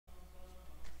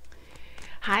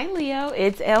Hi Leo,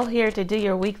 it's Elle here to do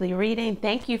your weekly reading.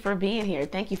 Thank you for being here.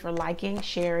 Thank you for liking,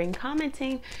 sharing,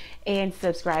 commenting, and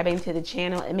subscribing to the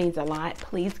channel. It means a lot.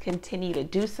 Please continue to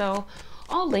do so.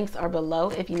 All links are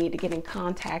below if you need to get in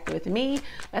contact with me.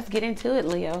 Let's get into it,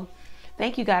 Leo.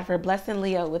 Thank you, God, for blessing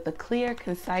Leo with a clear,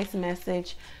 concise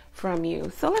message from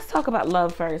you. So let's talk about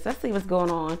love first. Let's see what's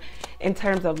going on in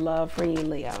terms of love for you,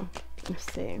 Leo.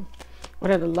 Let's see.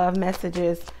 What are the love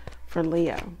messages for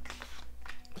Leo?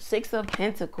 Six of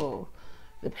Pentacles,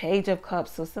 the Page of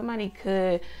Cups. So somebody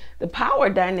could, the power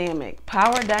dynamic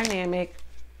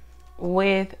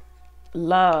with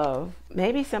love.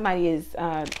 Maybe somebody is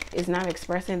not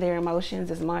expressing their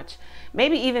emotions as much.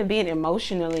 Maybe even being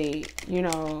emotionally,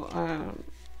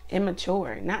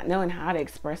 immature, not knowing how to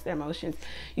express their emotions.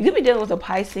 You could be dealing with a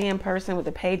Piscean person with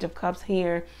the Page of Cups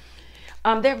here.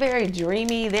 They're very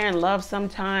dreamy. They're in love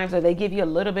sometimes, or they give you a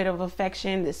little bit of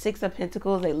affection. The Six of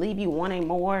Pentacles, they leave you wanting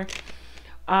more.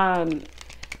 The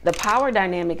power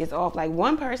dynamic is off. Like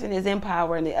one person is in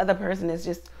power and the other person is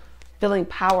just feeling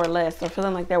powerless or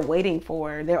feeling like they're waiting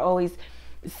for. They're always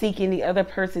seeking the other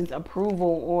person's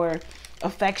approval or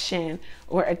affection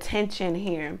or attention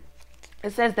here.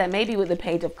 It says that maybe with the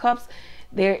Page of Cups,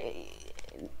 it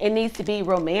needs to be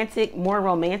romantic, more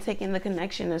romantic in the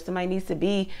connection, or somebody needs to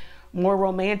be more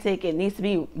romantic. It needs to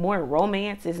be more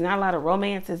romance. It's not a lot of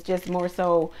romance. It's just more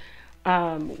so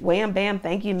wham bam,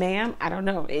 thank you ma'am. I don't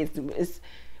know. It's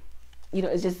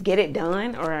it's just get it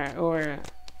done, or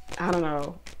I don't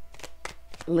know,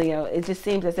 Leo. It just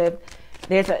seems as if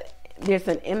there's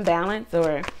an imbalance,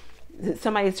 or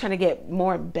somebody's trying to get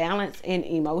more balance in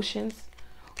emotions,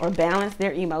 or balance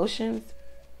their emotions,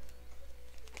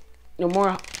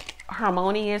 more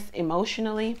harmonious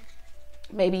emotionally.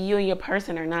 Maybe you and your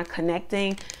person are not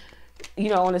connecting,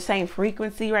 on the same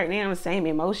frequency right now, on the same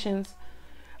emotions.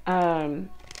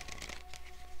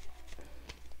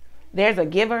 There's a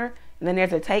giver, and then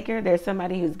there's a taker. There's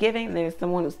somebody who's giving, there's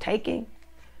someone who's taking.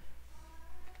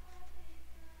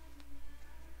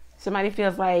 Somebody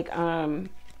feels like,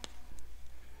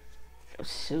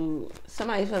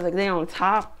 somebody feels like they're on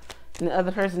top and the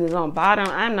other person is on bottom.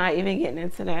 I'm not even getting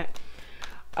into that.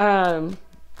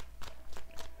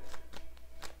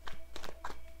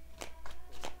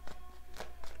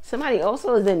 Somebody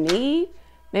also is in need.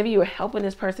 Maybe you were helping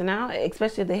this person out,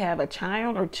 especially if they have a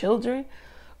child or children,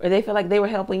 or they feel like they were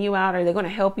helping you out, or they're going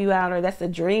to help you out, or that's a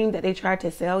dream that they tried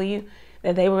to sell you,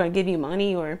 that they were going to give you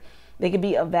money, or they could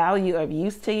be of value, of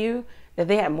use to you, that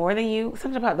they had more than you.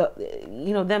 Something about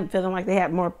them feeling like they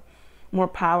had more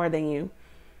power than you.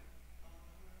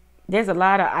 There's a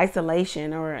lot of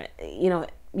isolation, or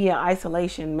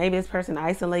isolation. Maybe this person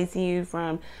isolates you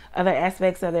from other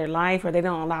aspects of their life, or they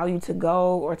don't allow you to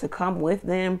go or to come with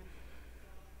them.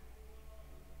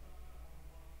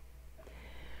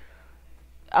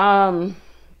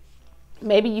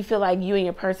 Maybe you feel like you and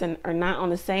your person are not on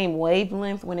the same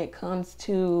wavelength when it comes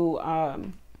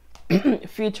to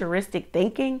futuristic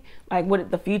thinking, like what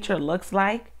the future looks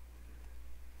like.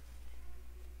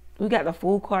 We got the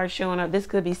Fool card showing up. This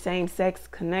could be same-sex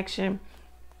connection.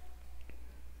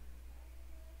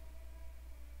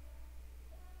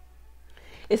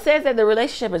 It says that the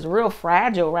relationship is real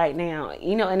fragile right now,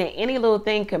 and that any little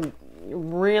thing can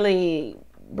really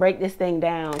break this thing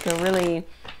down, can really,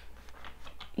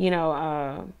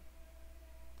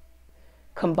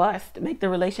 combust, make the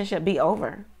relationship be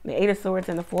over. The Eight of Swords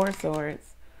and the Four of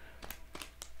Swords.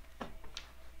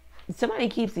 Somebody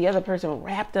keeps the other person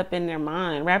wrapped up in their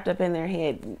mind, wrapped up in their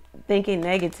head, thinking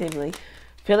negatively,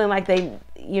 feeling like they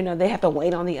have to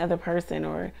wait on the other person,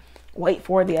 or wait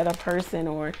for the other person,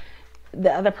 or the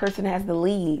other person has the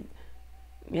lead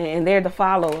and they're the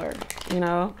follower.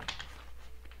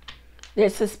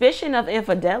 There's suspicion of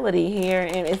infidelity here,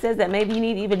 and it says that maybe you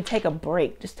need to even take a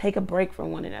break. Just take a break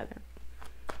from one another.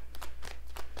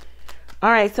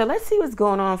 All right, so let's see what's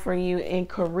going on for you in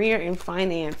career and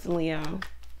finance, Leo.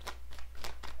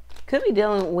 Could be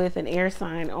dealing with an air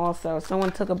sign also.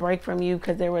 Someone took a break from you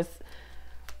because there was,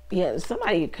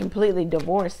 somebody completely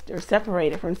divorced or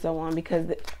separated from someone because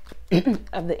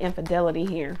of the infidelity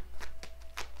here.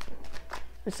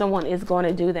 Or someone is going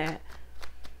to do that.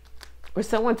 Or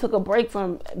someone took a break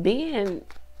from being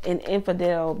an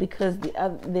infidel because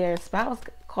their spouse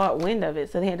caught wind of it,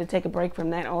 so they had to take a break from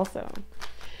that also.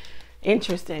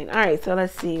 Interesting. All right, so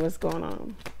let's see what's going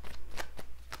on.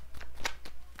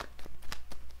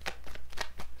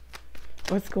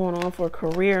 What's going on for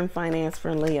career and finance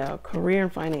for Leo? Career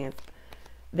and finance.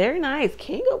 Very nice.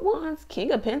 King of Wands,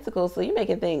 King of Pentacles. So you're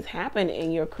making things happen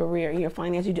in your career, in your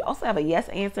finance. You also have a yes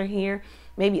answer here.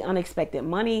 Maybe unexpected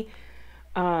money.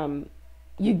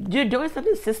 you're doing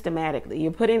something systematically.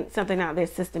 You're putting something out there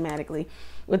systematically.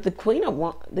 With the Queen of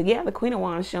Wands, the Queen of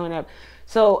Wands showing up.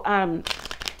 So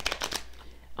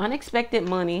unexpected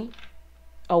money,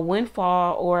 a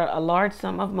windfall, or a large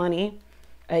sum of money,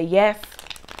 a yes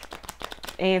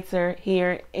answer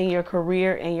here in your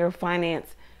career and your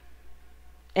finance.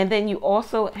 And then you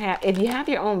also have, if you have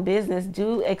your own business,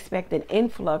 do expect an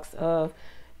influx of,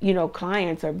 you know,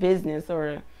 clients or business,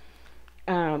 or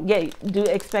do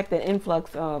expect an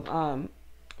influx of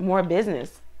more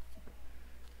business,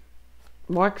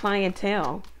 more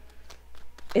clientele.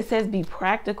 It says be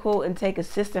practical and take a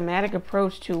systematic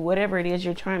approach to whatever it is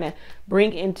you're trying to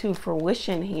bring into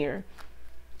fruition here.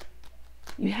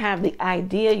 You have the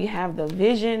idea, you have the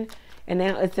vision, and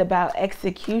now it's about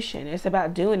execution. It's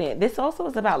about doing it. This also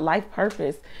is about life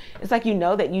purpose. It's like you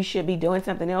know that you should be doing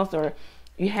something else, or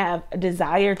you have a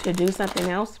desire to do something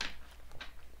else.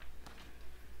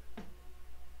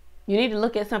 You need to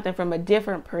look at something from a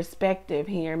different perspective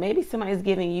here. Maybe somebody's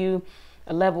giving you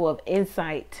a level of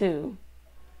insight too.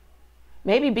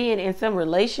 Maybe being in some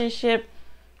relationship,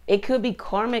 it could be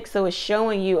karmic, so it's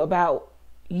showing you about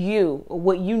you,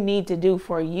 what you need to do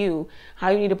for you, how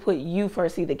you need to put you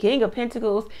first. See, the King of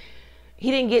Pentacles,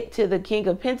 he didn't get to the King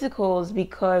of Pentacles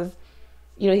because,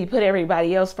 you know, he put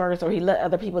everybody else first, or he let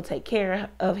other people take care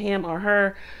of him or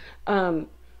her.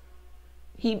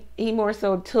 He more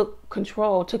so took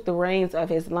control, took the reins of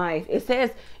his life. It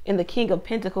says in the King of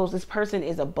Pentacles, this person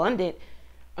is abundant,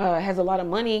 has a lot of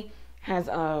money, has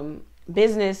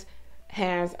business,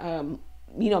 has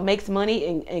you know, makes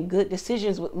money and good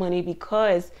decisions with money,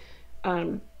 because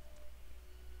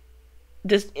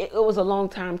just it was a long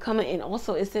time coming. And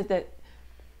also it says that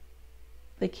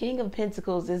the King of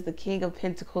Pentacles is the King of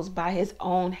Pentacles by his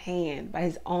own hand, by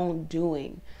his own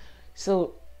doing.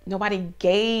 So nobody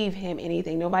gave him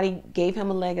anything. Nobody gave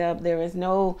him a leg up. There is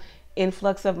no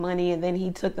influx of money and then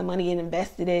he took the money and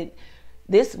invested it.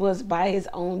 This was by his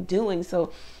own doing.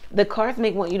 So the cards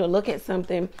may want you to look at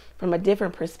something from a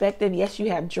different perspective. Yes, you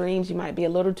have dreams. You might be a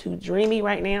little too dreamy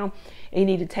right now, and you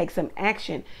need to take some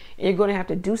action. And you're going to have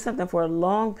to do something for a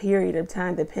long period of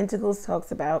time. The Pentacles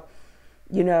talks about,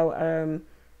 you know,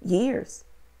 years.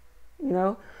 You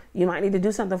know, you might need to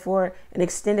do something for an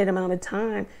extended amount of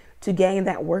time to gain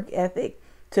that work ethic,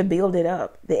 to build it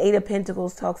up. The Eight of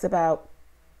Pentacles talks about,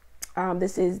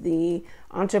 this is the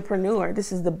entrepreneur.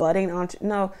 This is the budding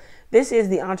this is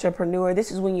the entrepreneur.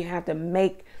 This is when you have to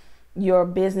make your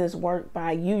business work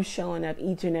by you showing up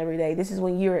each and every day. This is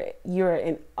when you're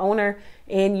an owner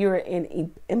and you're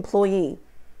an employee.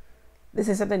 This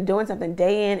is doing something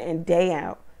day in and day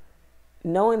out,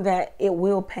 knowing that it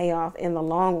will pay off in the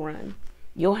long run.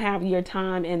 You'll have your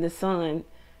time in the sun,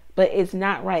 but it's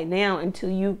not right now until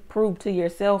you prove to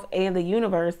yourself and the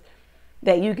universe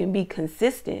that you can be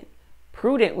consistent,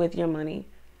 prudent with your money,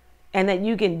 and that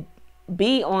you can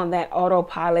be on that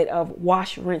autopilot of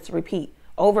wash, rinse, repeat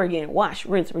over again, wash,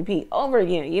 rinse, repeat over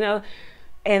again, you know,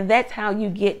 and that's how you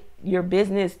get your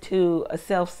business to a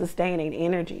self-sustaining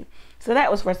energy. So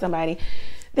that was for somebody.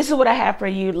 This is what I have for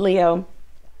you, Leo.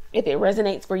 If it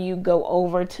resonates for you, go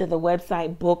over to the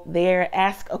website, book there,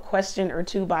 ask a question or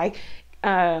two by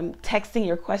texting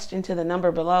your question to the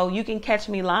number below. You can catch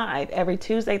me live every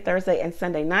Tuesday, Thursday, and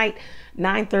Sunday night,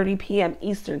 9:30 p.m.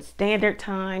 Eastern Standard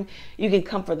Time. You can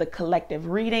come for the collective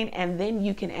reading, and then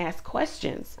you can ask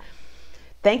questions.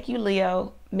 Thank you,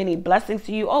 Leo. Many blessings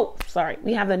to you. Oh, sorry.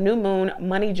 We have the new moon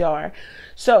money jar.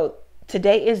 So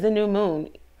today is the new moon.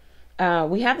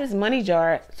 We have this money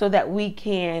jar so that we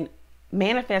can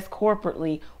manifest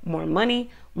corporately more money,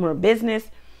 more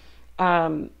business,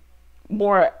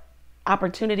 more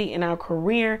opportunity in our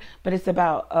career, but it's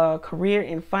about career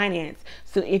and finance.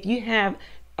 So if you have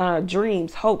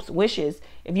dreams, hopes, wishes,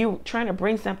 if you're trying to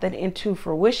bring something into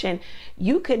fruition,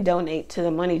 you could donate to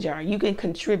the money jar. You can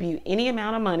contribute any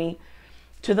amount of money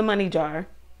to the money jar,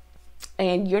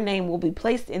 and your name will be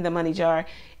placed in the money jar,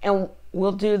 and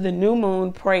we'll do the new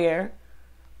moon prayer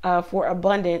for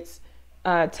abundance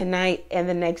tonight and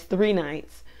the next 3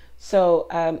 nights. So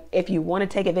if you want to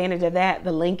take advantage of that,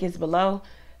 the link is below.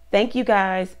 Thank you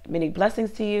guys. Many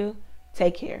blessings to you.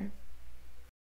 Take care.